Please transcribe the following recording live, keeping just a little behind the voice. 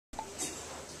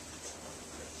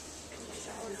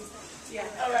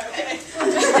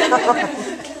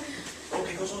Oh,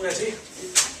 giggles already?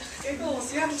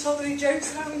 Giggles? You haven't told any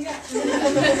jokes about me yet.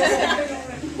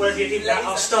 Well, you did that,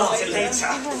 I'll start it later.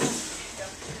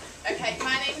 Okay,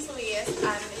 my name is Louise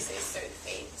and this is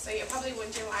Sophie. So you're probably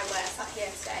wondering why we're sat here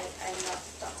today and not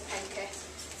Dr. Penketh.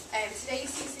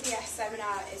 Today's CCDS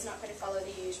seminar is not going to follow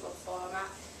the usual format.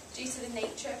 Due to the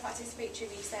nature of participatory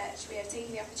research, we have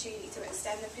taken the opportunity to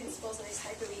extend the principles of this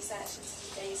type of research into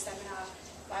today's seminar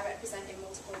by representing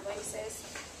multiple voices.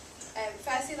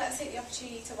 Firstly, let's take the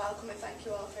opportunity to welcome and thank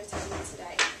you all for attending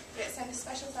today. We extend a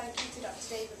special thank you to Dr.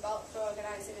 David Bolt for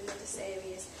organising another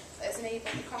series that has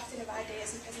enabled the crafting of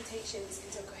ideas and presentations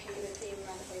into a coherent theme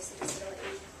around the voice of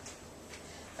disability.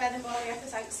 Furthermore, we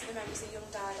offer thanks to the members of Young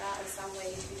DaDa and Sam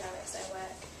Wade who directs their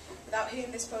work, without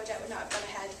whom this project would not have gone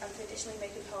ahead, and for additionally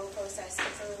making the whole process a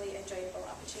thoroughly enjoyable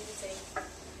opportunity.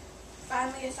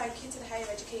 Finally, a thank you to the Higher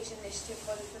Education Initiative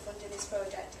Fund for funding this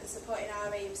project and supporting our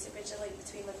aims to bridge the link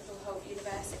between Liverpool Hope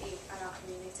University and our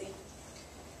community.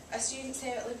 As students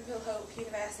here at Liverpool Hope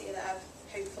University that have,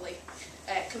 hopefully,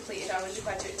 completed our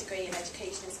undergraduate degree in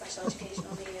education and special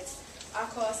educational needs, our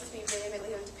course has been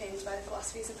vehemently underpinned by the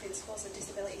philosophies and principles of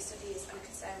disability studies and a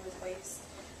concern with voice.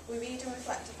 We read and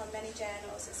reflect upon many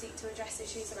journals that seek to address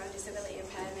issues around disability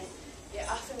impairment, yet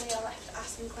often we are left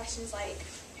asking questions like,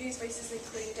 whose voice is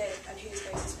included and whose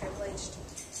voice is privileged?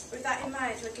 With that in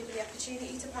mind, we're given the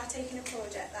opportunity to partake in a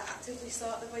project that actively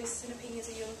sought the voices and opinions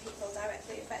of young people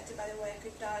directly affected by the work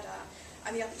of DaDa,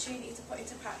 and the opportunity to put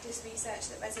into practice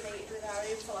research that resonated with our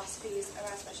own philosophies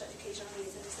around special educational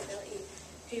needs and disability.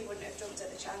 Who wouldn't have jumped at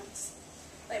the chance?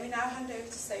 Let me now hand over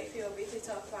to Sophie who will briefly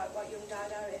talk about what Young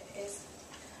DaDa is.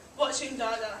 What's Young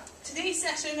DaDa? Today's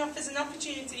session offers an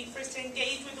opportunity for us to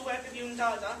engage with the work of Young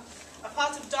DaDa, a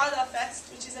part of DaDa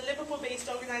Fest, which is a Liverpool-based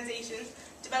organisation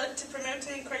developed to promote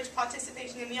and encourage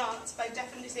participation in the arts by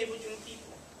deaf and disabled young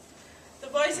people. The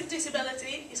voice of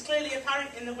disability is clearly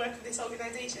apparent in the work of this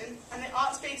organisation, and the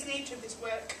arts-based nature of this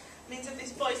work means that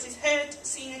this voice is heard,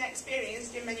 seen and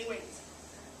experienced in many ways.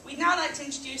 We'd now like to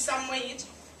introduce Sam Wade,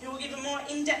 who will give a more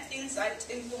in-depth insight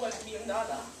into the work of Young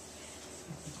DaDa.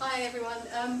 Hi everyone,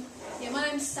 my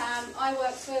name's Sam. I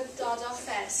work for DaDa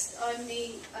Fest. I'm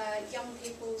the Young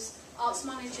People's Arts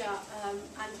Manager,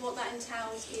 and what that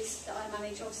entails is that I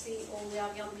manage obviously all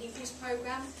our Young People's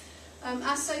programme.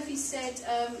 As Sophie said,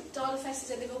 DaDa Fest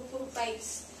is a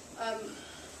Liverpool-based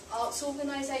arts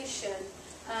organisation.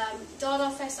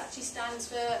 DaDa Fest actually stands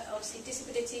for obviously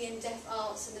Disability and Deaf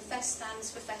Arts, and the Fest stands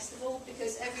for Festival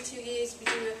because every 2 years we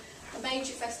do a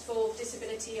major festival of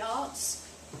disability arts.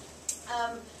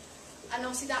 And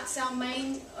obviously that's our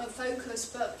main focus,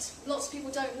 but lots of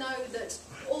people don't know that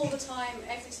all the time,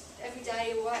 every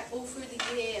day, or all through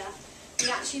the year, we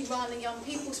actually run a Young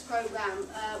People's programme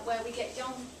where we get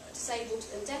young disabled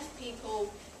and deaf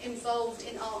people involved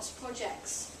in arts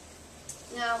projects.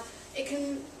 Now, it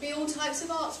can be all types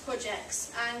of arts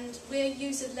projects, and we're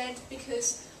user-led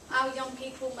because our young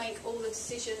people make all the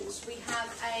decisions. We have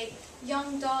a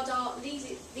Young DaDa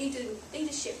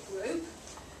leadership group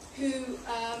who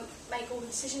make all the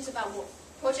decisions about what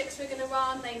projects we're going to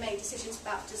run. They make decisions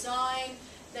about design,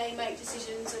 they make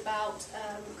decisions about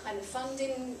kind of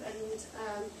funding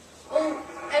and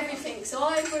everything. So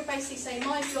I would basically say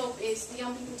my job is the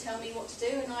young people tell me what to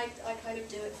do and I kind of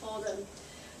do it for them.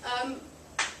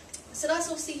 So that's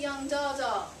obviously Young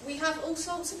DaDa. We have all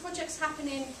sorts of projects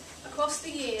happening across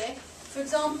the year. For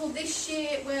example, this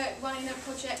year we're running a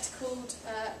project called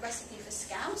Recipe for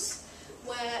Scouse,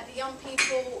 where the young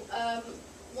people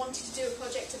wanted to do a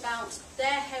project about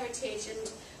their heritage and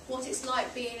what it's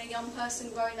like being a young person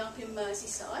growing up in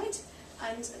Merseyside.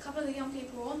 And a couple of the young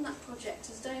people are on that project.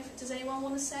 Does anyone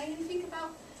want to say anything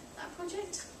about that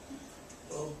project?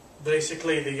 Well,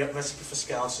 basically the Recipe for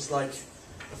Scouse is like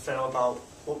a film about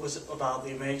what was about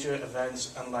the major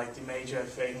events and like the major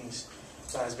things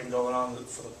that has been going on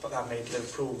that made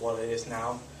Liverpool what it is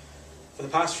now. For the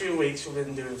past few weeks we've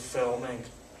been doing filming.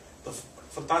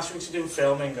 For the past few weeks we've been doing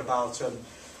filming about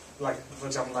like for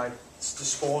example like the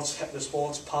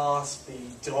sports part, the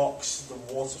docks, the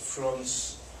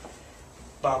waterfronts,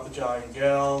 about the giant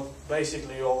girl,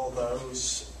 basically all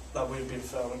those that we've been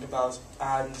filming about.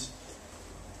 And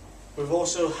we've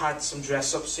also had some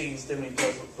dress-up scenes, didn't we?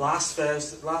 Because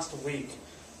last week,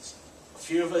 a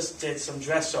few of us did some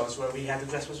dress-ups where we had to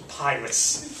dress as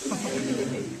pirates.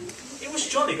 It was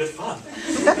jolly good fun.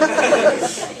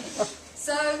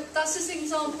 So that's just an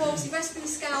example. Obviously, Recipe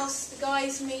Scouse, the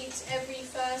guys meet every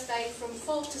Thursday from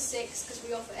 4 to 6 because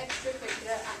we offer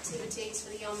extracurricular activities for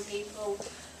the young people.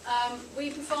 We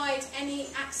provide any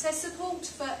access support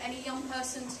for any young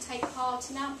person to take part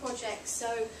in our projects.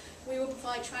 So we will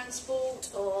provide transport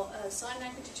or sign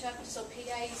language interpreters or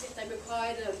PAs if they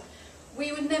require them.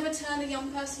 We would never turn a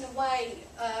young person away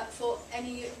for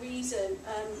any reason.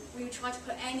 We would try to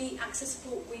put any access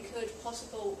support we could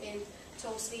possible in to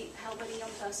obviously help any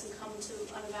young person come to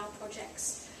one of our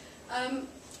projects.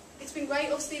 It's been great.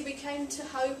 Obviously, we came to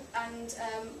Hope and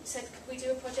said, could we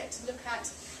do a project to look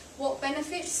at what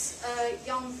benefits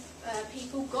young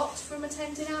people got from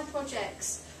attending our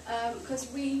projects?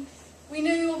 Because we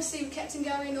knew, obviously, we kept them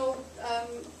going, or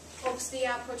obviously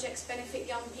our projects benefit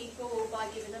young people by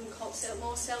giving them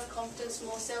more self-confidence,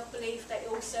 more self-belief. They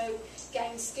also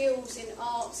gain skills in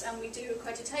arts, and we do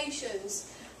accreditations.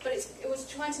 But it was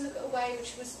trying to look at a way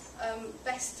which was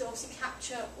best to obviously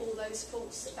capture all those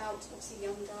thoughts about obviously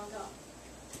Young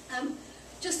DaDa.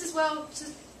 Just as well to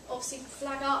obviously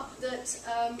flag up that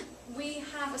we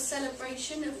have a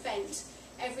celebration event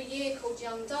every year called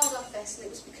Young DaDa Fest, and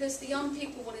it was because the young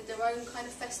people wanted their own kind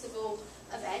of festival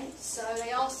event, so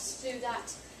they asked us to do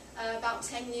that about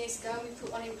 10 years ago, and we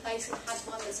put one in place and had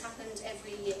one that's happened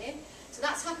every year. So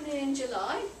that's happening in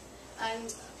July, and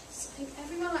I think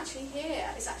everyone actually here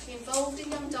is actually involved in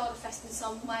Young DaDa Fest in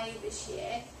some way this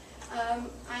year.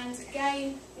 And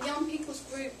again, the young people's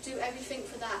group do everything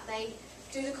for that. They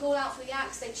do the call out for the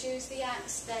acts, they choose the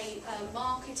acts, they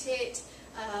market it,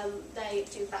 they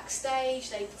do backstage,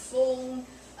 they perform.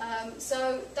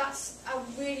 So that's a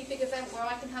really big event where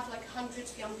I can have like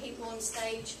hundreds of young people on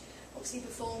stage, obviously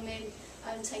performing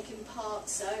and taking part.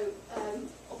 So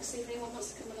obviously if anyone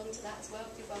wants to come along to that as well,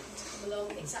 you're welcome to come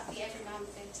along. It's at the Everyman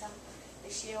Theatre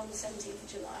this year on the 17th of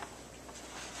July.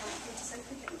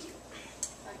 Thank you.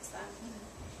 Thanks, Dan.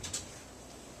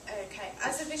 Okay,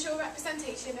 as a visual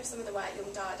representation of some of the work Young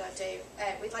DaDa do,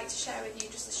 we'd like to share with you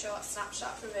just a short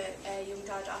snapshot from a Young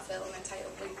DaDa film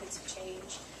entitled Blueprints of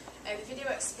Change. The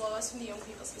video explores from the young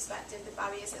people's perspective the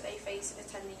barriers that they face in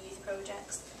attending youth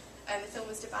projects. The film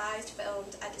was devised,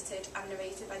 filmed, edited and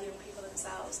narrated by the young people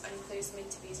themselves and includes some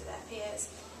interviews with their peers.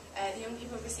 The young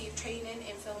people received training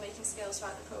in filmmaking skills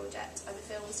throughout the project, and the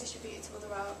film was distributed to other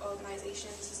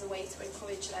organisations as a way to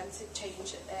encourage them to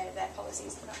change their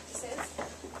policies and practices.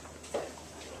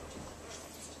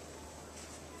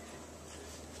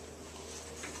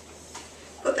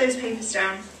 Put those papers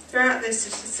down, throw out those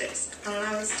statistics and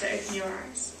allow us to open your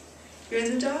eyes. You're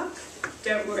in the dark?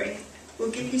 Don't worry,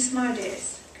 we'll give you some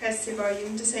ideas, courtesy of our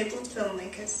young disabled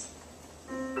filmmakers.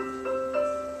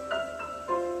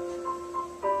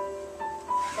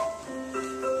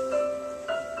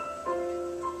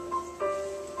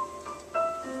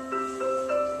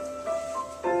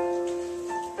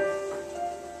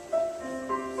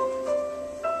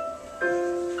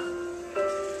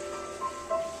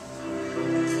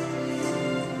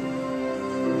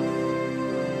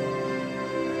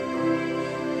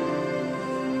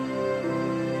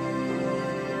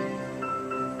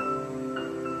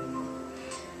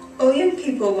 All young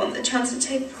people want the chance to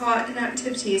take part in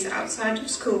activities outside of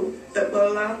school that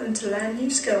will allow them to learn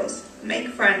new skills, make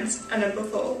friends and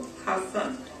above all, have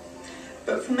fun.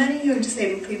 But for many young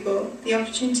disabled people, the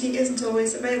opportunity isn't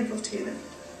always available to them.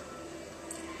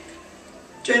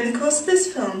 During the course of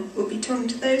this film, we'll be talking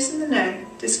to those in the know,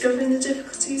 discovering the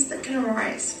difficulties that can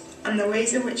arise and the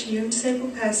ways in which a young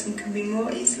disabled person can be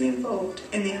more easily involved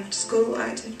in the after-school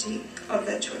activity of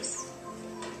their choice.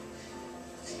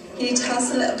 Can you tell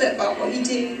us a little bit about what you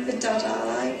do with DaDa,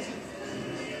 like?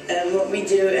 What we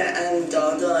do at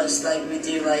DaDa is we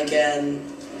do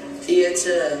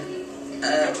theatre,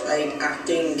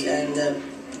 acting and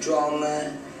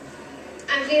drama.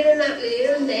 I'm feeling that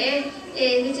room there,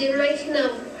 we do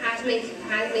how to make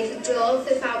a drawing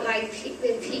without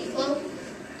with people.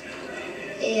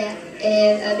 Yeah,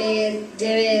 I've been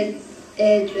doing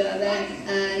drama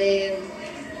and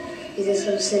we do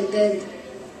some singing.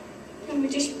 And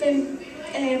we've just been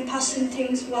passing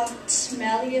things what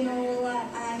smelly and all that,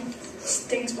 and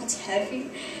things what's heavy.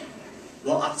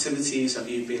 What activities have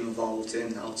you been involved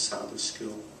in outside of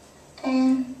school?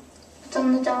 I've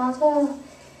done the DaDa,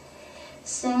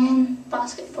 singing,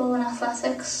 basketball and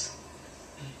athletics.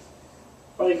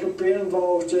 I've been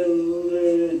involved in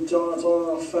the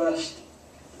DaDa Fest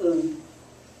and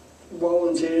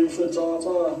volunteering for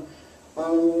DaDa.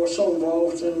 I'm also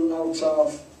involved in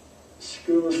outside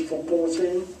school's football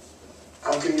team.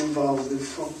 I've been involved in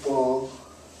football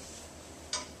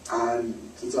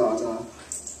and the DaDa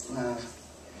lab.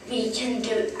 We can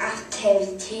do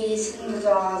activities in the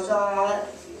DaDa,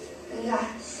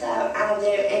 and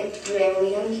they're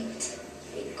brilliant,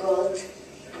 good.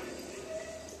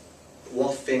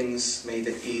 What things made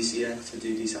it easier to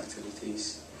do these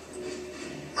activities?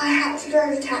 I had to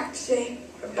drive a taxi,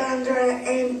 but I'm going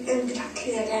in the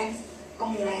taxi again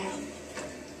on the way home.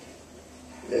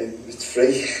 It's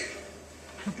free.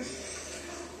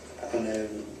 And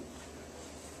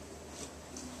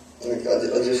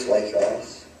I just like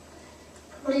art.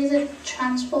 Probably the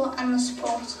transport and the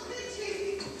sport.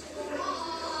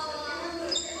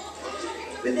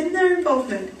 Within their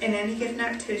involvement in any given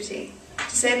activity,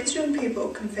 disabled young people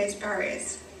can face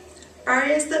barriers.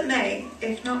 Barriers that may,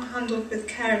 if not handled with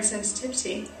care and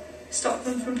sensitivity, stop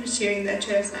them from pursuing their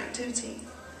chosen activity.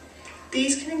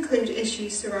 These can include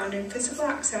issues surrounding physical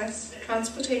access,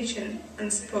 transportation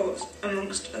and support,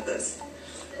 amongst others.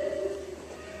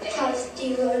 Because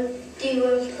they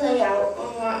will play out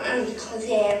and because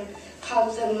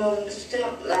the mums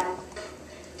don't let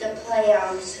the play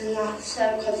out, and that's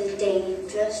so because it's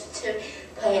dangerous to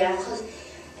play out, because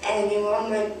anyone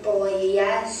might bully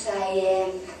you,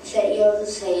 say you're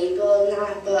disabled and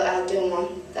that, but I don't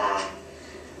want that.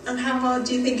 And how hard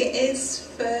do you think it is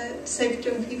for disabled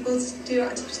young people to do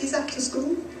activities after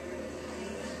school?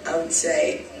 I would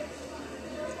say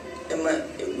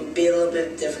it would be a little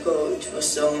bit difficult for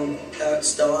some at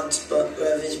start, but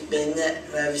whoever's been there,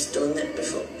 whoever's done it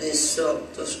before, this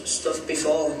sort of stuff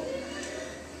before,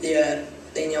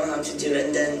 they know how to do it,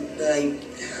 and then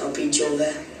help each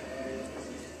other.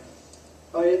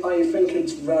 I think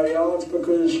it's very hard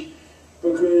because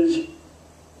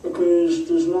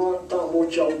there's not that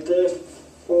much out there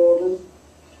for them.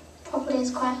 Probably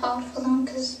it's quite hard for them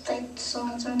because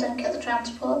some of them don't get the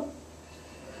transport.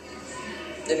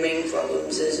 The main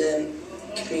problems is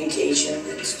communication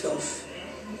and stuff.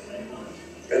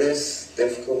 It is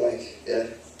difficult,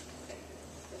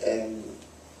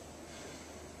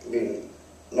 I mean,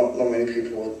 not many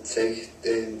people would take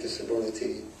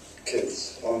disability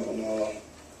kids on and all.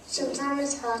 Sometimes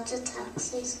it's hard to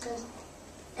taxis because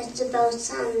it's the boats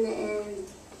and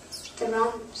the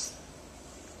ramps.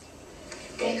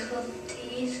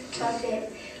 Difficulties because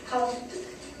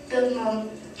the mum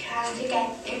trying to get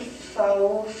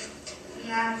involved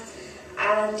now,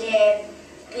 and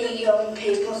the young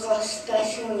people got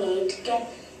special need to get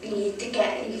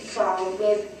involved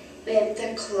with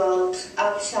the clubs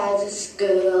outside of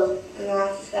school and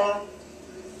that.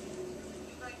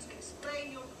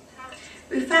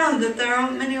 We found that there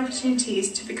aren't many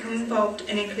opportunities to become involved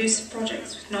in inclusive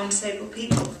projects with non-disabled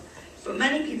people, but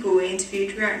many people we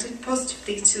interviewed reacted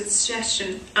positively to the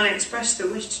suggestion and expressed their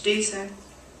wish to do so.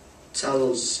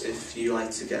 Tell us if you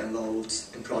like to get involved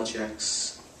in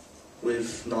projects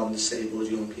with non-disabled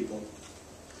young people.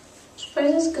 I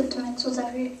suppose it's good to mix with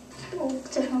all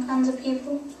different kinds of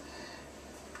people.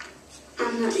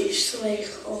 I'm not used to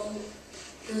all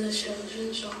the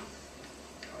children, so.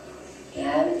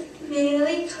 Yeah,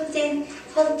 really, because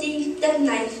they're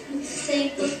nice with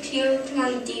disabled children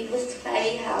and they was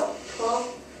very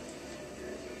helpful.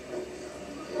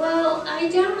 Well, I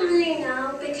don't really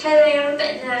know because I am a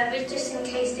bit nervous just in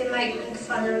case they might make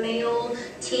fun of me or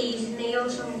tease me or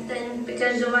something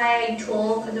because of the way I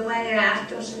talk or the way I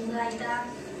act or something like that.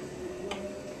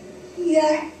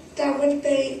 Yeah, that would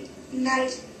be a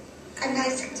nice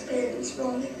experience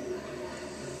for me.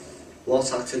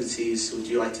 What activities would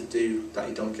you like to do that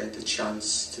you don't get the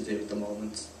chance to do at the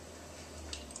moment?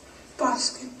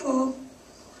 Basketball.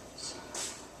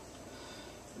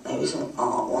 Maybe some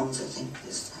art ones, I think,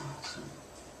 this time. So.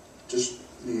 Just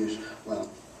music. Well,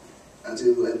 I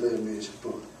do a little bit of music,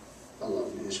 but I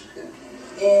love music,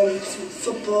 yeah.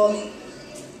 Football.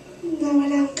 No, I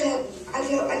don't get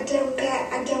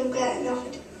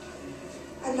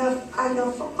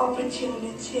enough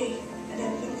opportunity. I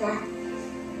don't think that.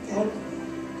 No.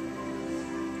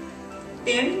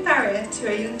 The only barrier to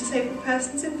a young disabled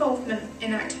person's involvement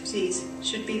in activities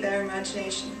should be their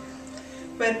imagination.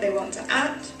 Whether they want to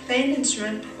act, play an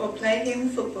instrument or play a game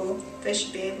of football, they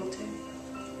should be able to.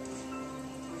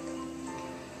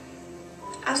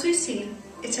 As we've seen,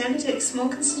 it only takes small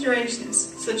considerations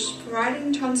such as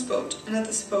providing transport and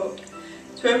other support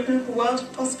to open up a world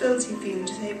of possibility for young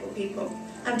disabled people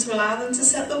and to allow them to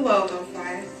set the world on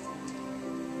fire.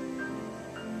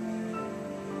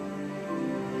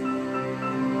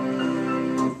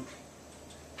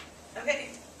 Okay,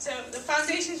 so the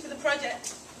foundations for the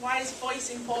project. Why is voice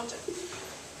important?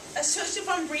 As touched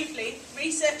upon briefly,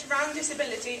 research around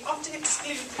disability often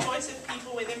excludes the voice of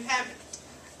people with impairment.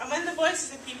 And when the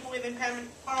voices of people with impairment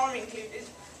are included,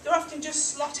 they're often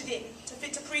just slotted in to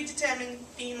fit a predetermined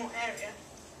theme or area.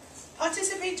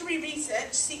 Participatory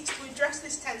research seeks to address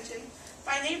this tension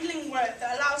by enabling work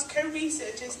that allows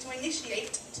co-researchers to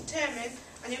initiate, determine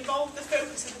and evolve the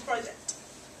focus of the project.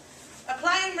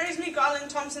 Applying Rosemary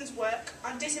Garland Thompson's work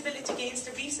on disability gains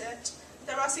to research,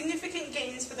 there are significant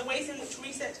gains for the ways in which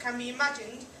research can be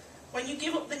imagined when you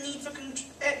give up the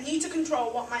need to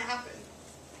control what might happen.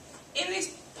 In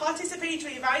this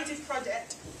participatory evaluative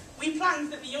project, we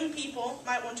planned that the young people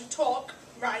might want to talk,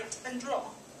 write and draw.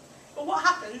 But what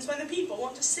happens when the people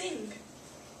want to sing?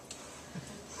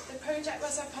 The project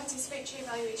was a participatory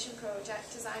evaluation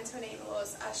project designed to enable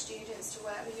us as students to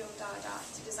work with Young DaDa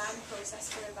to design a process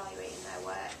for evaluating their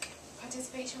work.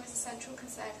 Participation was a central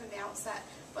concern from the outset,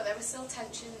 but there were still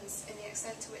tensions in the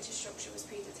extent to which a structure was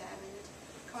predetermined.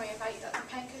 Can we invite Dr.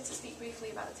 Penketh to speak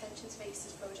briefly about the tensions faced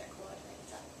as project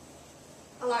coordinator?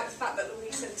 I like the fact that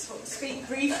Louise said speak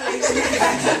briefly.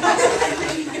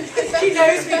 She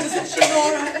knows me, doesn't she,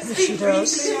 Laura? Speak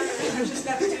briefly. I just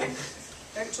never do.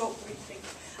 Don't talk briefly.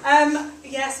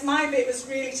 Yes, my bit was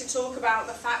really to talk about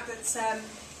the fact that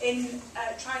in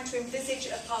trying to envisage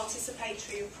a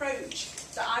participatory approach,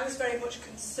 that I was very much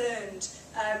concerned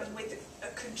with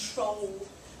control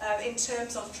in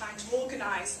terms of trying to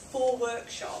organise 4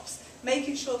 workshops,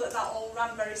 making sure that that all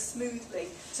ran very smoothly.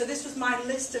 So this was my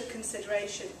list of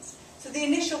considerations. So the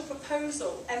initial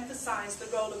proposal emphasised the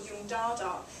role of Young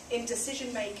DaDa in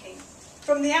decision making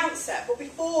from the outset, but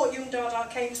before Young DaDa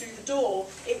came through the door,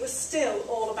 it was still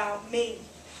all about me.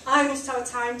 I must have a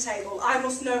timetable, I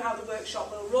must know how the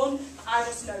workshop will run, I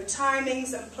must know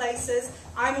timings and places,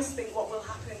 I must think what will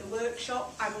happen in the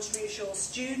workshop, I must reassure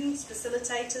students,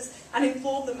 facilitators and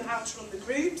inform them how to run the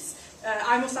groups,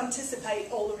 I must anticipate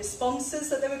all the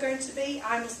responses that there were going to be,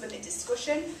 I must limit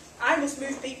discussion, I must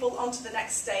move people onto the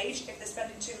next stage if they're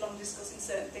spending too long discussing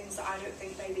certain things that I don't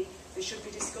think maybe they should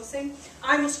be discussing,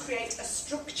 I must create a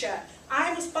structure,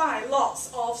 I must buy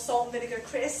lots of salt and vinegar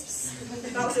crisps,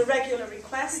 that was a regular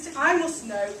request, I must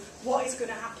know what is going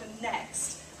to happen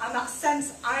next, and that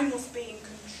sense I must be in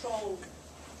control.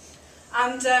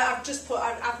 And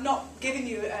I've not given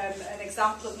you an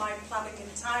example of my planning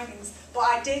and timings, but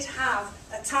I did have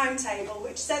a timetable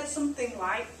which said something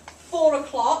like 4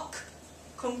 o'clock,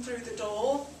 come through the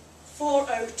door,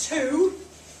 4:02,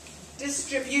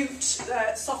 distribute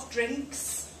soft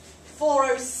drinks,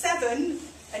 4:07,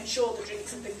 ensure the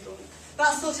drinks have been drunk.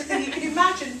 That sort of thing. You can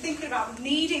imagine thinking about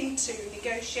needing to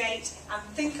negotiate and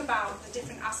think about the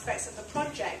different aspects of the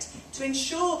project to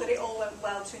ensure that it all went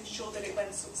well, to ensure that it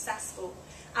went successful.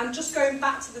 And just going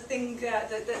back to the thing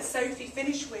that Sophie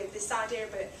finished with, this idea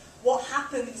of it, what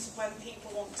happens when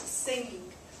people want to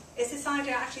sing, is this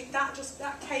idea actually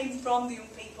that came from the young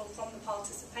people, from the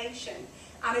participation,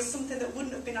 and is something that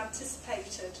wouldn't have been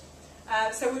anticipated.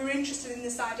 So we were interested in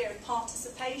this idea of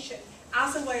participation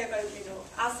as a way of opening up,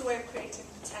 as a way of creating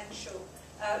potential,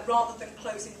 rather than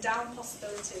closing down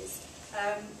possibilities.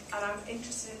 And I'm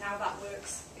interested in how that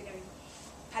works,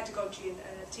 pedagogy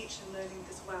and teaching and learning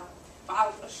as well. But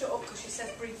I'll shut up because she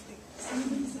said briefly.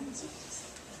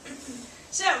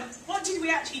 So, what did we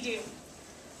actually do?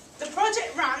 The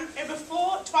project ran over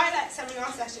 4 twilight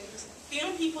seminar sessions. The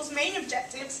young people's main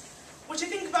objectives were to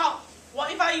think about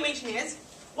what evaluation is,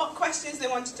 what questions they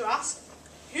wanted to ask,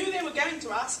 who they were going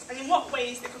to ask, and in what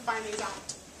ways they could find these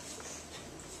out.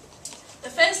 The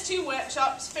first 2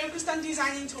 workshops focused on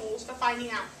designing tools for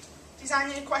finding out,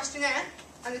 designing a questionnaire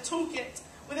and a toolkit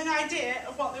with an idea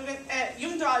of what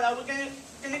Young DaDa were going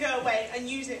to go away and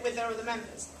use it with their other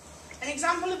members. An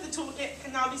example of the toolkit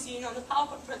can now be seen on the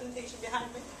PowerPoint presentation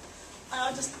behind me.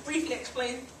 I'll just briefly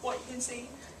explain what you can see.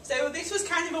 So this was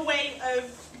kind of a way of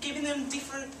giving them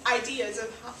different ideas of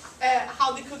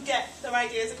how they could get their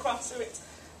ideas across. So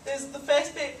the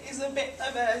first bit is a bit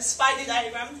of a spider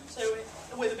diagram, so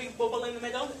with a big bubble in the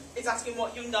middle. It's asking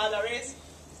what Young DaDa is.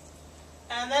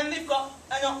 And then they've got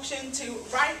an option to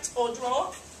write or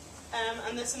draw,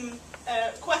 and there's some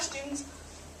questions,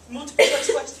 multiple choice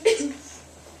questions.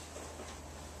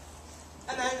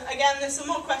 And then again there's some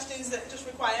more questions that just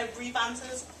require brief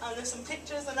answers, and there's some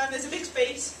pictures, and then there's a big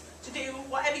space to do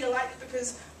whatever you like,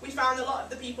 because we found a lot of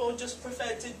the people just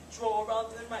preferred to draw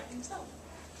rather than write themselves.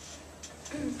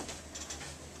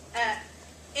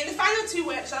 In the final 2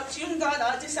 workshops, Young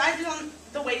DaDa decided on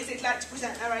the ways they'd like to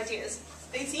present their ideas.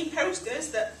 They'd seen posters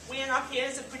that we and our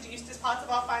peers had produced as part of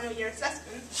our final year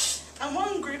assessment, and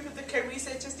one group of the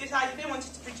co-researchers decided they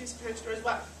wanted to produce a poster as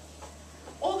well.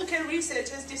 All the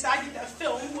co-researchers decided that a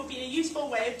film would be a useful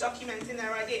way of documenting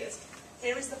their ideas.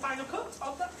 Here is the final cut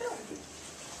of that film.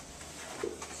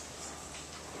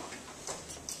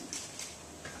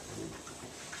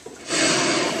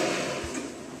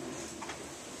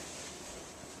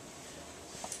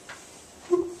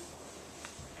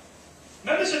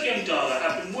 Members of Young DaDa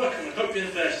have been working with Hope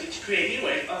University to create a new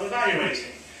way of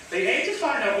evaluating. They aim to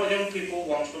find out what young people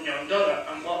want from Young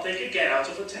DaDa and what they could get out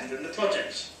of attending the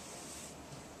projects.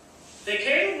 They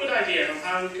came up with ideas on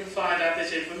how we can find out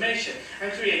this information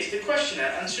and created a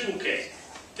questionnaire and toolkit.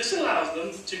 This allows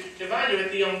them to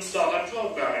evaluate the Young DaDa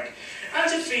programme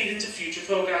and to feed into future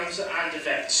programmes and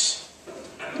events.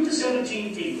 A group of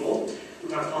 17 people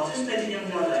who have participated in Young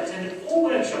DaDa attended all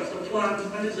workshops that plan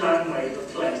and design ways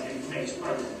of collecting information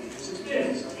about the people's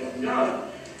experience of Young DaDa,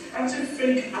 and to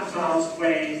think about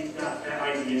ways that their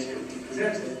ideas could be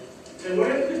presented. They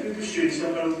worked with a group of students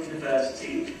from Hope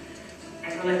University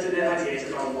and collected their ideas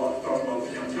about what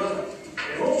was Young DaDa.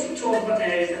 They also talked about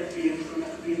areas that could be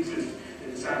improved. They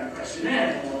designed a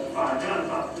questionnaire in order to find out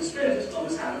about the spirit of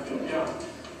the sound of Young DaDa.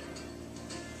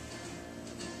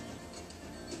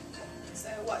 So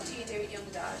what do you do at Young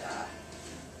DaDa?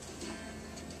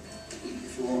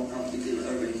 Before now we do a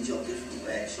range of different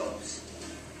workshops.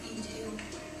 We do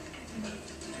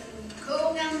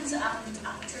programs and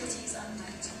activities and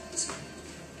mentors.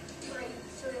 Like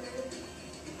swimming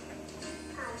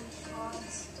and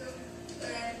arts,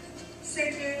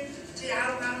 singing,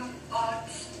 piano,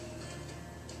 arts.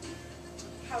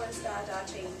 How has DaDa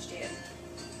changed you?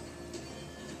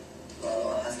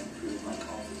 Well, it has improved my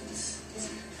confidence. It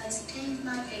has changed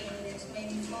my brain and it's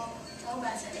made me feel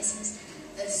better. It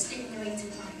has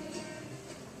stimulated my brain.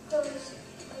 Because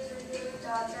I do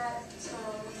DaDa, so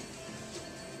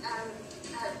I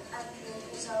drink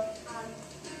this up and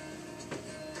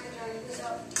I drink this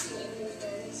up meeting new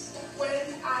friends. When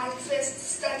I first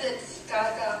started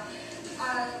DaDa, I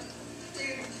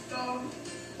didn't know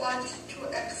what to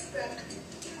expect.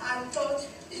 I thought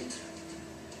it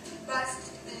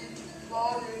must be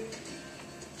boring,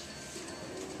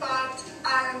 but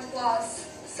I was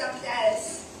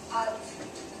surprised at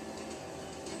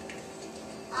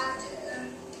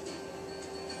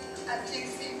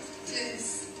different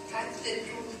things as they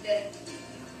do there.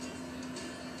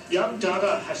 Young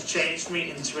DaDa has changed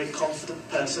me into a confident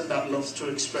person that loves to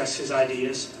express his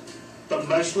ideas, but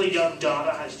mostly Young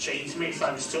DaDa has changed me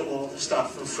thanks to all the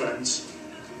staff and friends.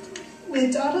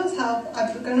 With DaDa's help,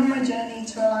 I've begun on my journey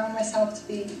to allow myself to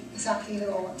be exactly who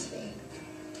I want to be.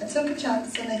 I took a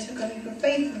chance and they took a leap of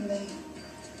faith in me.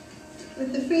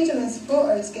 With the freedom and support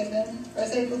I was given, I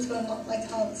was able to unlock my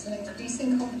talents and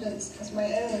increasing confidence as my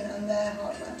own and their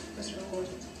hard work was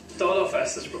rewarded. DaDa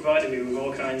Fest has provided me with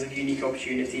all kinds of unique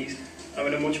opportunities. I'm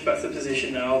in a much better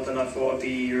position now than I thought I'd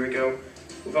be a year ago.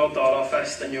 Without DaDa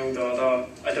Fest and Young DaDa,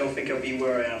 I don't think I'd be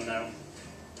where I am now.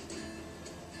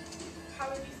 How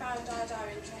have you found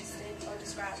DaDa interesting, or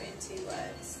describe it in 2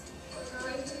 words? I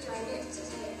like to join it to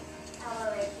see how I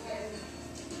like it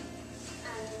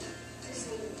and to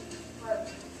see what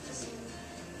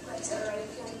to like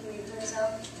and read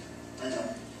myself. I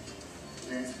have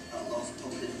learned a lot of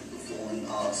public performing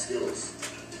art skills.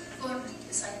 Fun,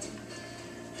 exciting.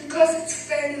 Because it's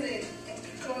friendly and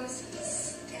because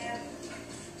it's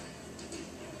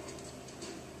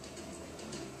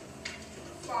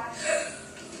fun.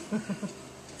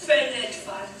 Friendly and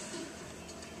fun.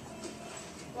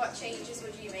 What changes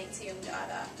would you make to Young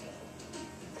DaDa?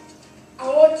 I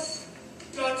would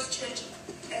not change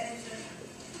anything.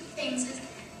 Things is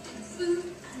food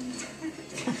and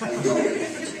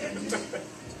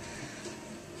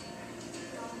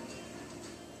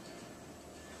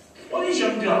What is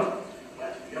Young DaDa?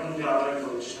 Well, Young DaDa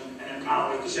encourages and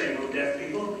empowers disabled deaf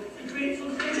people to create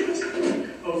full creativity.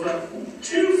 Over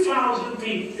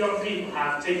 2,000 young people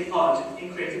have taken part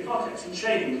in creative projects and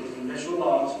training, including visual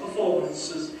arts,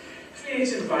 performances,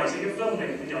 creative writing and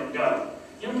filmmaking with Young DaDa.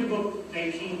 Young people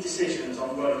make key decisions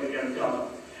on work with Young DaDa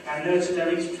and nurture their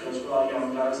leadership skills for our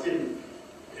Young DaDa students.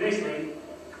 Basically,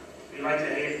 we like to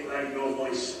hear your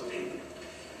voice of people.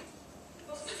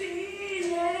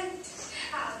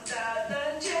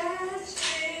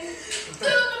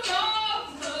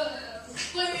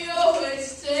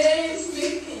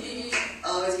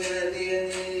 Always gonna be a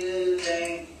new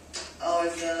thing.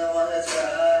 Always gonna wanna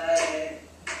try it.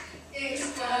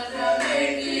 It's gonna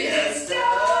make me a star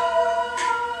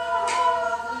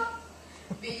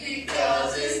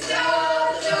because it's DaDa.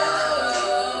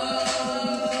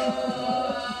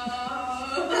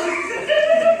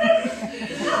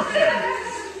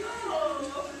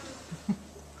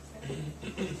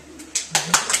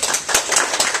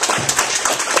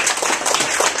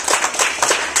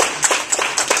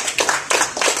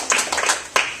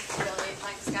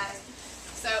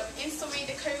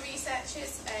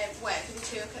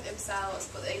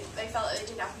 But they felt that they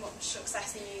didn't have much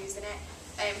success in using it.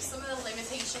 Some of the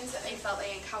limitations that they felt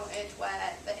they encountered were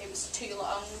that it was too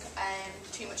long,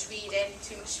 too much reading,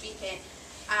 too much speaking,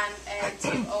 and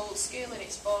too old school in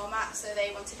its format. So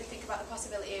they wanted to think about the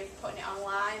possibility of putting it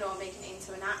online or making it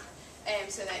into an app,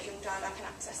 so that Young DaDa can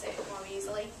access it more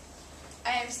easily.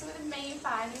 Some of the main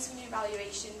findings from the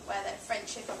evaluation were that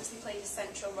friendship obviously played a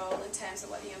central role in terms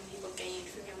of what the young people gained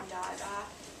from Young DaDa.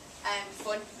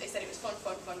 Fun, they said it was fun.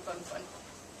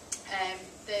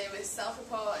 There was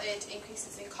self-reported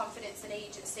increases in confidence and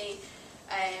agency,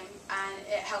 and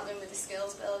it helped them with the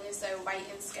skills building, so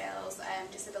writing skills,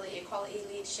 disability equality,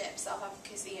 leadership,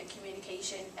 self-advocacy and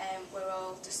communication were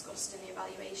all discussed in the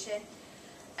evaluation.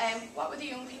 What would the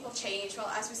young people change?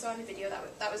 Well, as we saw in the video,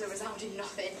 that was a resounding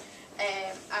nothing.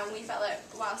 And we felt that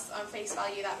whilst on face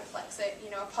value that reflects a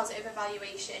positive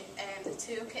evaluation, the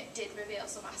toolkit did reveal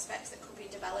some aspects that could be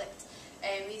developed.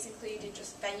 These included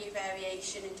just venue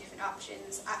variation and different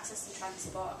options, access to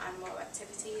transport and more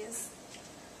activities.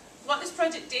 What this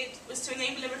project did was to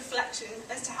enable a reflection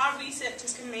as to how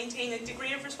researchers can maintain a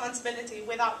degree of responsibility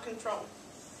without control.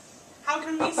 How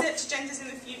can research agendas in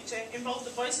the future involve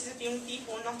the voices of young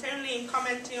people not only in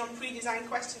commenting on pre-designed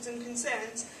questions and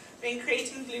concerns, but in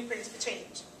creating blueprints for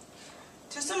change?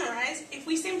 To summarise, if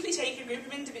we simply take a group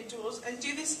of individuals and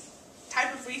do this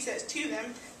type of research to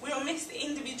them, we will miss the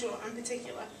individual in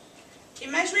particular. In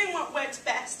measuring what works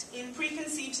best in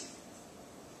preconceived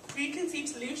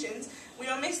solutions, we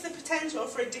will miss the potential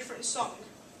for a different song.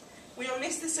 We will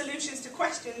miss the solutions to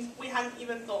questions we hadn't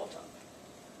even thought of.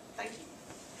 Thank you.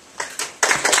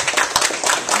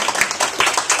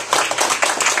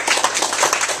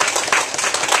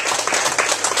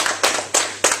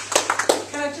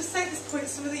 Can I just say at this point,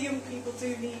 some of the young people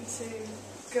do need to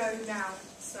go now.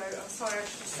 So I'm sorry I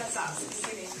should have said that at the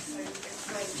beginning. So it's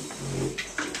late.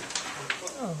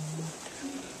 Oh.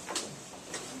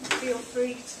 Feel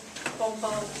free to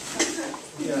bombard.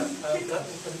 Yeah, let me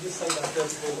just say that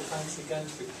first of all, thanks again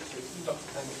to Dr.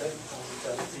 Penketh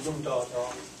and to Young DaDa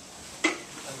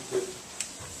and to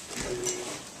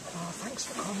thanks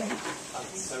for coming. And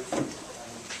Sophie.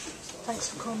 Thanks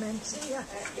for coming. Yeah.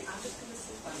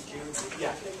 Thank you.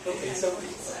 Yeah. Okay. So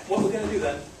what we're going to do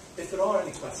then, if there are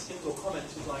any questions or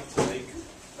comments you'd like to make,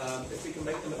 if we can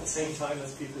make them at the same time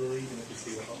as people are leaving, if you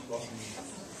see what I mean.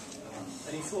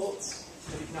 Any thoughts?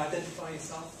 If you can identify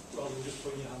yourself rather than just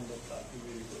putting your hand up, that'd be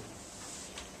really good.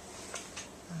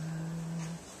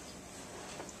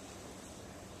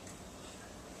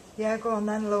 Yeah, go on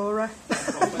then, Laura.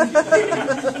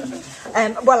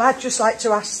 Well, I'd just like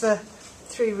to ask the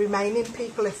three remaining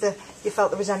people if you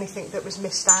felt there was anything that was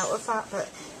missed out of that, but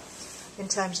in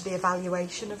terms of the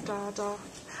evaluation of DaDa.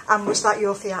 And was that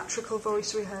your theatrical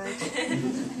voice we heard?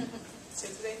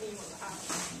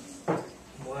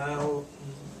 Well,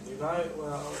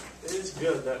 it is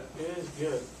good.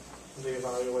 The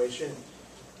evaluation.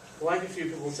 Like a few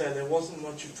people said, there wasn't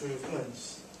much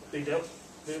improvements. There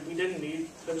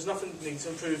was nothing that needs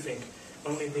improving.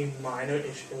 Only the minor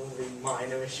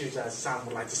issues, as Sam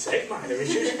would like to say, minor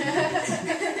issues.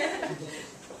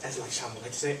 As like Sam would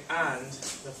like to say, and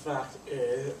the fact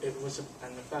is, it was a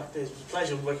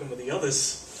pleasure working with the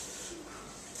others.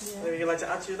 Yeah. Would you like to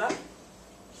add to that?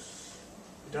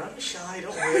 Don't be shy,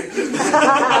 don't worry.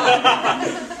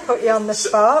 Put you on the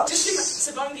spot. Just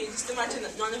imagine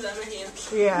that none of them are here.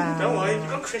 Yeah. Don't worry, you've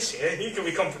got Chris here, he can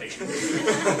be company.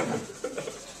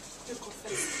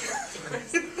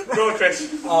 Go on, Chris.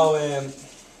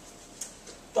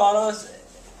 DaDa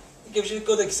gives you a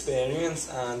good experience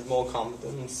and more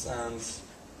confidence, and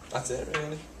that's it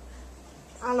really.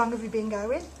 How long have you been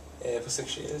going? For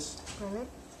 6 years. Really?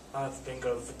 I've been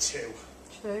going for 2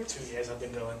 years I've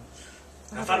been going.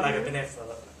 I How felt like long I've been here for a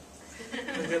little.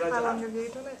 How long have you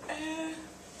done it?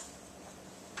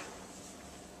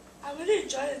 I really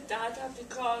enjoy DaDa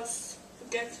because we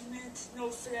get to meet new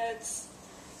friends,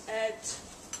 and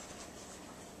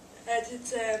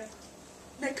it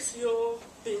makes you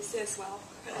busy as well.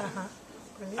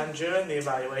 And during the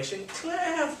evaluation,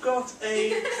 Claire have got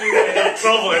a few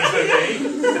problems with me.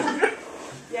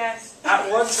 Yes. At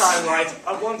one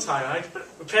time,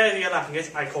 prepare you're laughing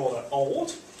at, I called her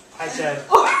old. I said,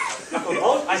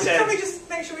 Can we just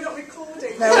make sure we're not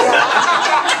recording? No,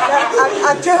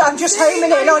 I'm just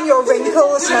homing in on your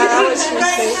wrinkles now.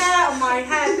 Grey hair on my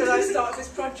head when I started this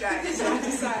project, I have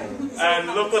to say. And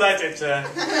look what I did to her.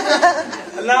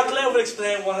 And now Claire will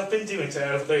explain what I've been doing to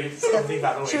her over the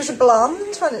evaluation. She was a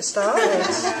blonde when it started.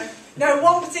 No,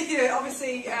 one particular,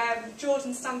 obviously,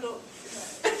 Jordan stand up.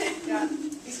 Yeah,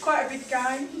 he's quite a big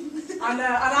guy. And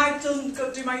I'd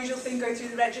do my usual thing, go through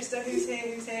the register, who's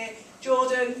here,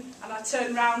 Jordan, and I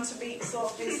turned round to meet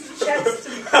sort of his chest.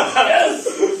 Yes!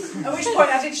 At which point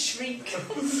I did shriek.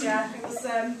 Yeah, it was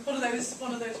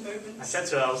one of those moments. I said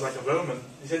to her I was like a Roman.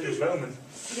 You said it was Roman.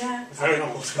 Yeah. Very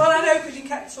old. Well, I know, because you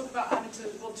kept talking about having to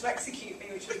want to execute me,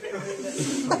 which was a bit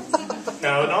rude.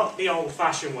 No, not the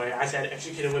old-fashioned way. I said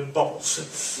executed with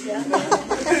balls. Yeah. A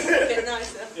bit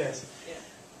nicer. Yes.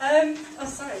 Oh,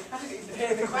 sorry, I didn't even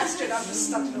hear the question. I'm just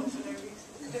starting off for no reason.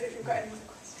 I don't know if you've got any other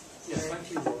questions. Yes,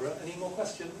 thank you, Laura. Any more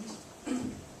questions?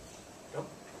 No.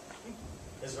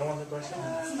 There's no other question?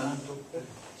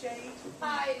 Jade.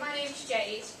 Hi, my name's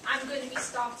Jade. I'm going to be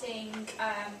starting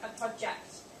a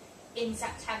project in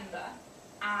September,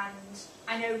 and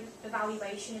I know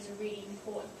evaluation is a really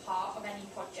important part of any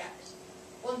project.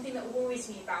 One thing that worries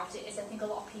me about it is I think a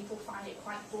lot of people find it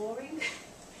quite boring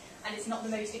and it's not the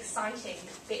most exciting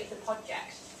bit of the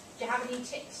project. Do you have any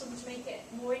tips on to make it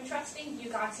more interesting?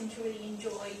 You guys seem to really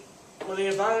enjoy. Well, the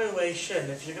evaluation,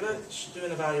 if you're going to do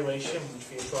an evaluation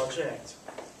for your project,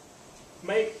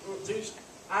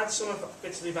 add some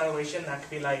bits of the evaluation that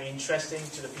could be like interesting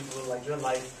to the people who like your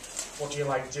life. What do you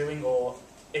like doing, or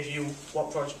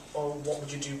what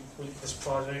would you do with this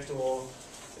project, or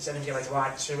is there anything you'd like to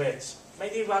add to it?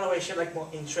 Make the evaluation like more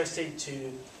interesting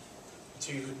to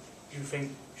you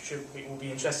think will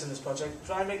be interested in this project.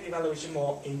 Try and make the evaluation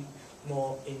more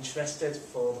interested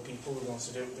for the people who want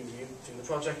to do the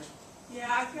project. Yeah,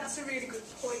 I think that's a really good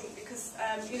point, because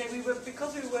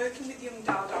because we were working with Young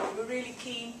DaDa, we were really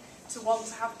keen to want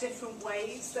to have different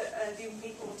ways that the young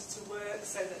people wanted to work,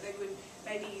 so that they would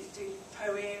maybe do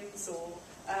poems or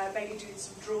maybe do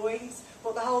some drawings.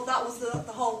 But that was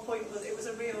the whole point. Was it was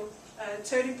a real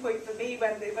turning point for me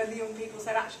when the young people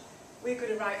said, actually, we're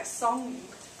going to write a song,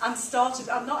 and started.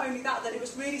 And not only that it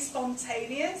was really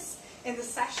spontaneous in the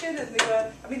session, and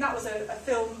that was a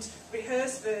filmed,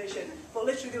 rehearsed version, but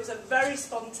literally there was a very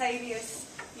spontaneous,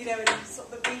 and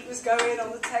sort of the beat was going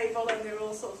on the table, and they were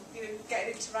all sort of,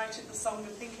 getting into writing the song and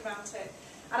thinking about it.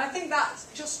 And I think that's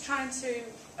just trying to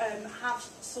have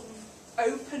some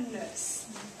openness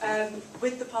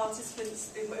with the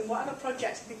participants in whatever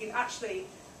project, thinking, actually,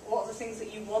 what are the things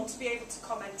that you want to be able to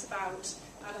comment about?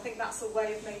 And I think that's a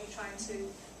way of maybe trying to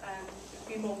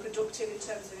be more productive in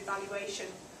terms of evaluation,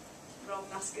 rather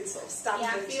than asking sort of standard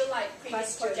Yeah, I feel like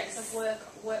previous questions. projects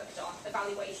I've worked on,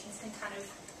 evaluations can kind of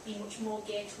be much more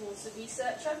geared towards the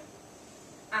researcher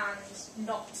and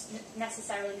not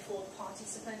necessarily for the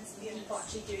participants and the people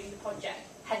actually doing the project,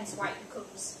 hence why it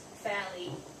becomes a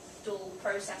fairly dull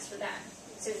process for them.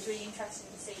 So it's really interesting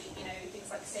to see, things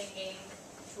like singing,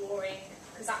 drawing,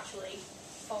 because actually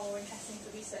far more interesting for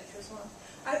the researcher as well.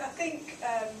 I think,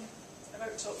 I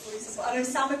won't talk for reasons, but I know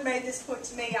Sam had made this point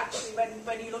to me actually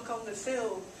when you look on the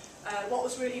film. What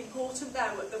was really important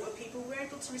there was that people were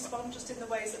able to respond just in the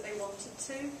ways that they wanted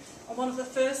to. And one of the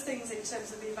first things in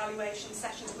terms of the evaluation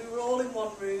sessions, we were all in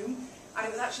one room, and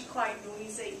it was actually quite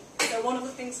noisy. So one of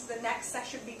the things for the next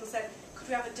session, people said, could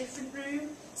we have a different room?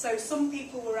 So some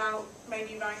people were out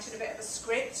maybe writing a bit of a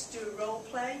script, do a role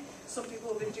play. Some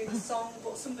people were doing the song,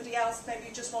 but somebody else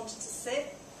maybe just wanted to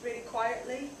sit really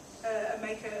quietly and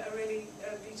make a really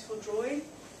beautiful drawing.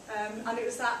 And it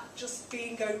was that just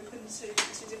being open to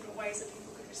different ways that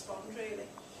people could respond, really.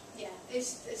 Yeah,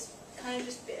 it's kind of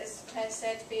just, as Claire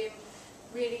said, being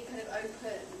really kind of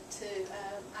open to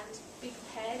and be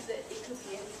prepared that it could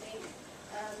be anything.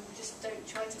 Just don't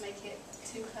try to make it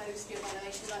too close to your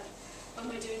evaluation. Like when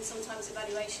we're doing sometimes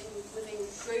evaluation within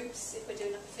groups, if we're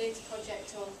doing like a theatre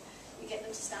project, or we get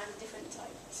them to stand in different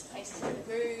places in the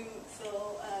room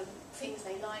for things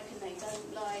they like and they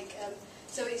don't like.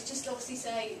 So it's just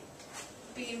obviously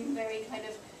being very kind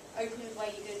of open with the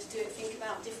way you're going to do it. Think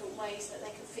about different ways that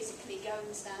they could physically go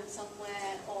and stand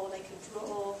somewhere, or they could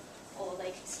draw, or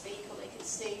they could speak, or they could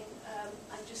sing,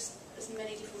 and just as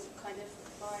many different kind of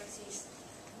varieties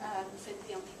for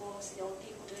the young people, obviously the old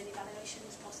people doing evaluation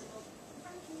as possible.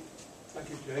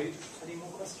 Thank you, Jade. Any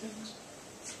more questions?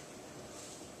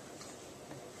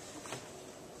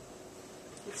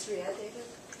 It's Ria, David.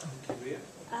 Thank you, Ria.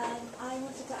 I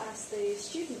wanted to ask the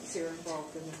students who are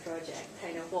involved in the project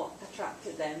kind of what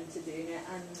attracted them to doing it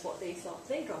and what they thought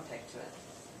they got out of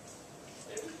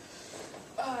it.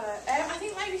 I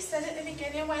think, like we said at the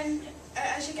beginning, when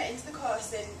as you get into the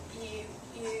course and you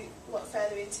look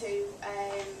further into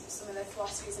some of the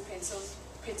philosophies and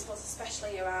principles,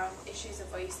 especially around issues of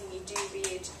voice, and you do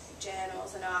read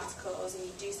journals and articles, and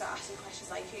you do start asking questions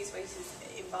like whose voice is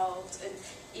involved, and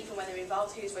even when they're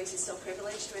involved, whose voice is still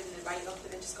privileged when they're writing up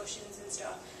in the discussions and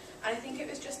stuff. And I think it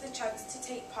was just the chance to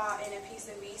take part in a piece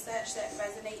of research that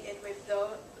resonated with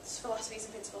those philosophies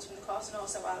and principles from the course, and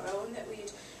also our own that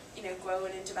we'd, you know,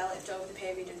 grown and developed over the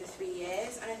period of the 3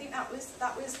 years. And I think that was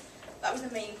the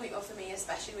main point for me,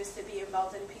 especially, was to be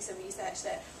involved in a piece of research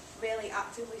that really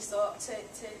actively sought to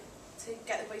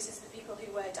get the voices of the people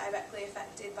who were directly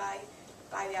affected by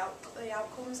the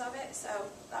outcomes of it. So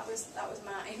that was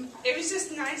mine. It was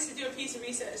just nice to do a piece of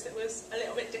research that was a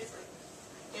little bit different,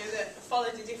 you know, that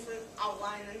followed a different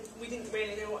outline, and we didn't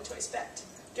really know what to expect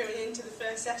going into the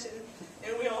first session.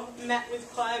 You know, we all met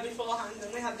with Claire beforehand,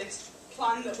 and we had this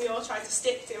plan that we all tried to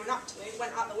stick to, and actually it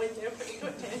went out the window pretty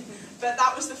quickly. But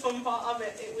that was the fun part of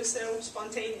it. It was so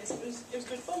spontaneous. It was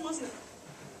good fun, wasn't it?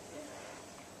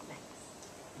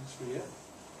 Thanks, Ria.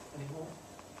 Any more?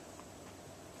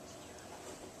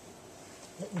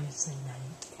 Let me say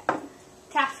name.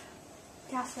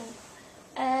 Catherine.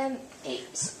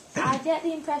 I get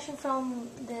the impression from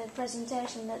the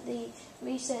presentation that the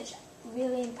research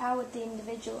really empowered the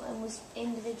individual and was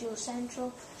individual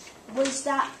central. Was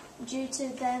that due to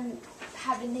them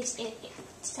having this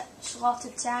slot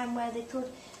of time where they could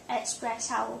express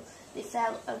how they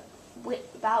felt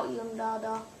about Young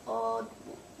DaDa, or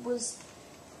was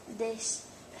this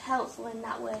helpful in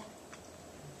that way?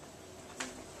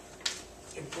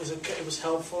 It was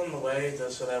helpful in the way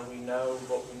that so that we know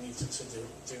what we needed to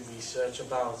do research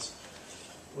about.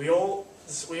 We all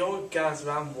gathered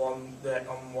around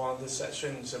on one of the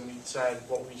sessions, and we said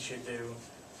what we should do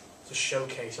to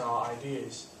showcase our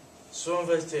ideas. Some of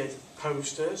us did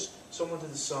posters, someone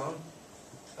did a song,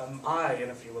 I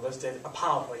and a few others did a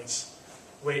PowerPoint,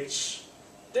 which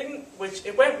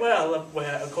it went well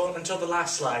until the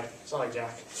last slide. Sorry,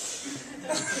 Jack.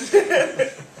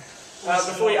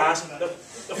 Before you ask, the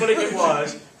funny thing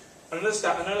was, another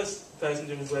person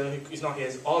who's not here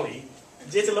is Ollie,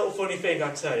 did a little funny thing,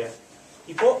 I'll tell you.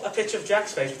 He put a picture of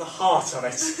Jack's face with a heart on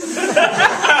it.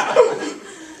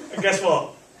 And guess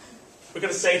what? We're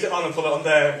going to save it on and put it on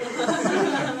there.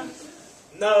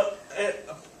 No,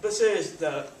 but seriously,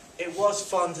 it was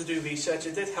fun to do research.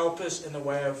 It did help us in a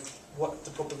way of what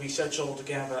to put the research all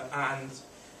together, and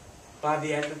by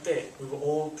the end of it, we were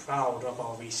all proud of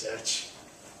our research.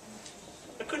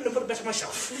 I couldn't have put it better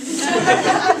myself.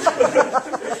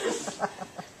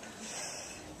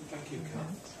 Thank you,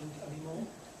 Kat. And any more?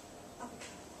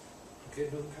 Okay,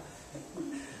 no, Kat.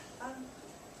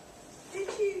 Did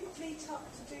you meet up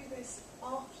to do this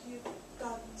after you'd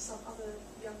done some other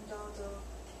Young DaDa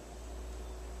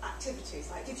activities?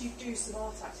 Like, did you do some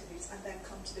art activities and then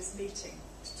come to this meeting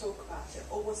to talk about it,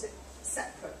 or was it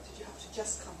separate? Did you have to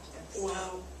just come to this?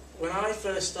 Well, when I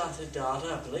first started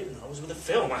DaDa, I believe it was with a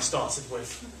film I started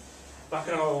with. Back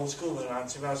in our old school, around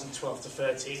 2012 to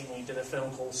 13, we did a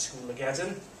film called School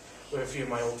Again with a few of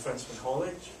my old friends from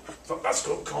college. That's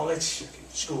good, college,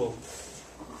 school.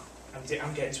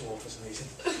 I'm getting too old for some reason.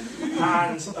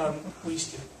 And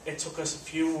it took us a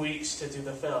few weeks to do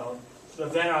the film,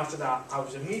 but then after that,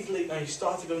 I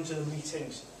started going to the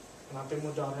meetings, and I've been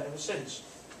with DaDa ever since.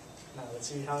 Now let's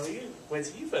see, how are you? Where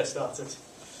did you first started?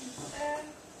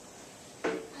 I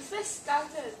first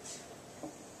started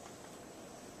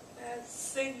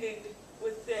singing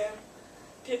with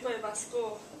people in my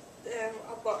school.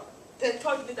 They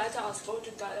told me that I was going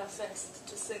to DaDa first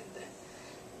to sing there.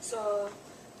 So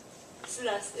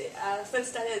seriously, I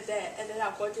first started there, and then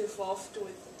I got involved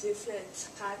with different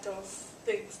kind of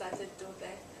things that I do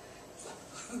there. So.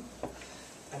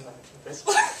 And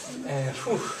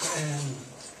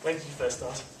when did you first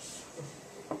start?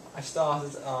 I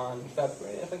started on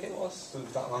February, I think it was, so it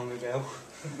was that long ago.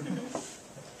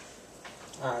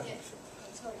 And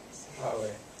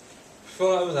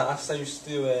before I was asked, I used to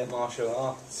do martial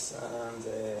arts, and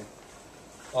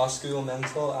our school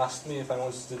mentor asked me if I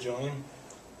wanted to join,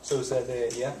 so I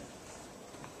said yeah,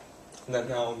 and then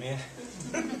now I'm here.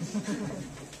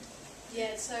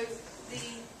 Yeah, so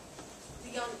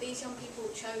these young people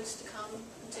chose to come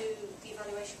and do the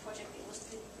evaluation project. It was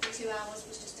the 2 hours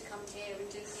was just to come here and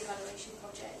do the evaluation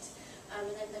project,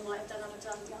 and then they might have done other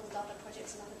Young DaDa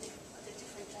projects on other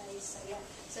different days. So yeah,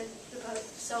 so the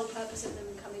sole purpose of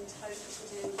them coming to Hope was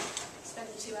to spend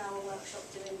a 2-hour workshop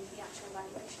doing the actual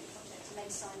evaluation project, and they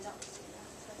signed up to do that.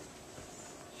 So.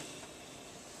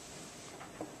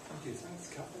 Thank you.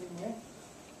 Thanks, Kat. Any more?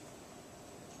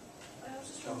 I was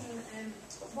just wondering,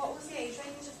 what was the age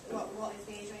range of what is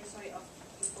the age range of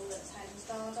people that attend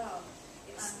DaDa,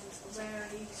 and where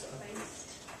are you sort of based?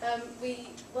 We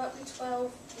work with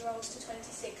 12-year-olds to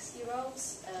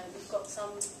 26-year-olds. We've got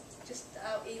some just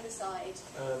out either side.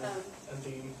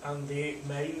 And the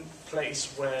main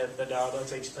place where the DaDa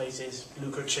takes place is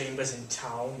Luca Chambers in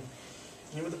town.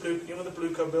 You know where the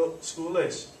Blue Cove school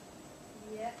is?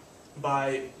 Yeah.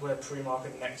 By where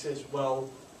Pre-Market Next is. Well,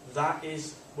 that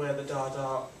is where the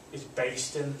DaDa is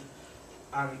based in.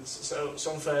 And so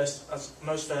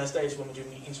most Thursdays when we do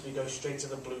meetings, we go straight to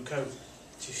the Blue Cove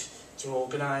to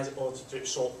organise or to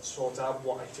sort out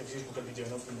what activities we're going to be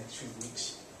doing over the next few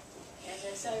weeks.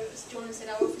 Yeah, so as Jordan said,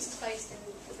 our office is based in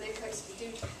the Blue Coast.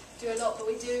 We do a lot, but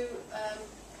we do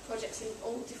projects in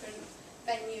all different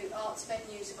arts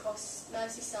venues across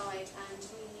Merseyside, and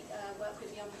we work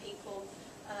with young people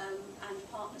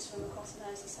and partners from across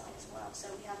Merseyside as well. So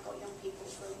we have got young people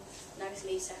from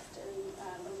Knowsley, Sefton,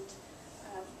 and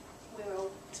Wirral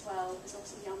as well. There's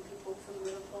also young people from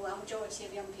Liverpool. Our majority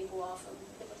of young people are from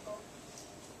Liverpool.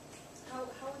 How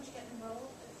would you get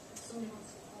involved if somebody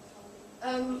wants to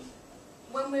help?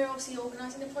 When we're obviously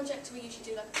organising the project, we usually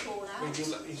do like a call out.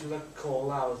 We do like a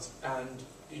call out, and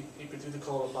you could do the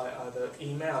call out by either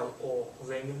email or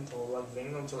ring them to let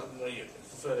them know you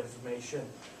for further information.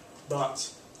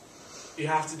 But you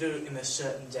have to do it in a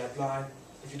certain deadline.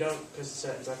 If you don't, because a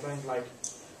certain deadline, like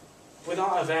with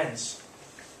our events,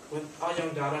 with our Young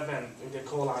DaDa event, we did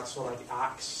call outs for like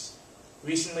acts.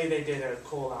 Recently they did a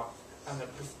call out, and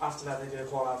after that they did a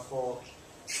call out for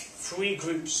 3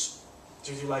 groups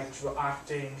to do like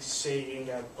acting, singing,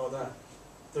 and other.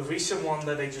 The recent one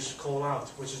that they just call out,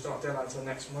 which is not deadline until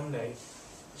next Monday,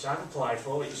 which I've applied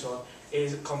for, what you saw,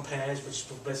 is compares, which is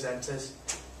for presenters,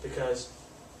 because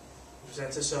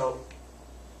presenters. So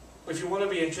if you want to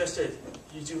be interested,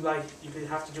 you could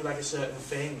have to do like a certain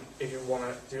thing if you want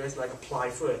to do it, like apply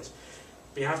for it.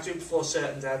 But you have to do it before a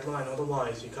certain deadline,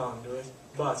 otherwise you can't do it.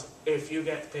 But if you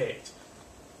get picked,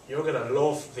 you're gonna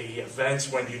love the event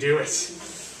when you do it.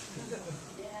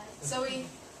 Yeah. So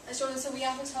as Jordan said, we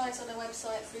advertise on the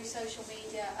website through social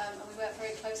media, and we work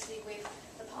very closely with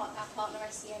our partner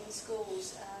SEN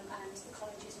schools and the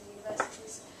colleges and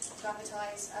universities to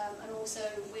advertise, and also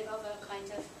with other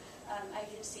kind of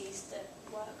agencies that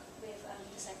work with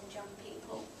disabled young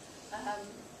people.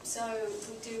 So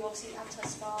we do obviously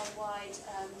advertise far and wide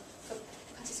for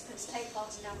participants to take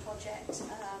part in our projects,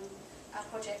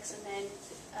 and then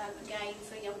again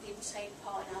for young people to take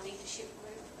part in our leadership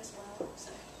group as well.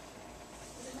 So.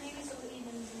 Is it mainly sort of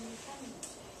evenings and weekends?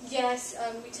 Yes,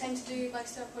 we tend to do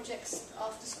most of our projects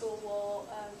after school or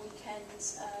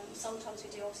weekends. Sometimes we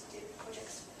do also do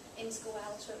projects in school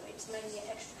hours, but it's mainly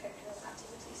extracurricular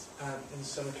activities. And in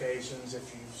some occasions,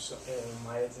 if you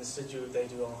my institute, they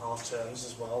do on half terms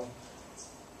as well,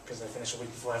 because they finish a week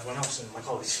before everyone else in my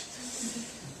college.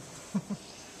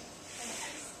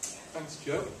 Thanks,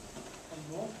 Joe.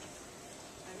 Any more?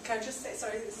 Can I just say,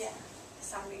 sorry,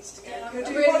 Sam needs to go. Yeah, Could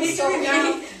I'm you really do sorry.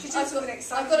 now?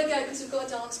 I've got to go because we've got a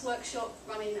dance workshop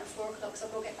running at 4 o'clock, so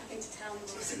I've got to get back into town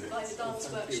to supervise a dance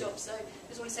workshop. So I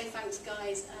just want to say thanks,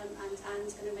 guys, and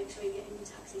Anne's going to make sure you get in your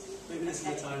taxis. Maybe this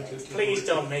is the time to... Please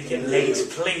don't make it late,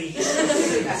 please. So,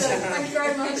 thank you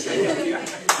very much.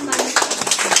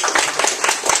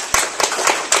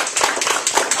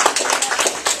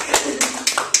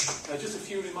 Just a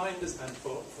few reminders then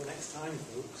for next time,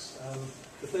 folks.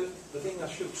 The thing I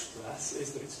should stress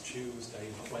is that it's Tuesday,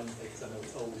 not Wednesday, because I know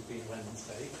it's always been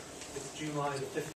Wednesday. It's July the 5th.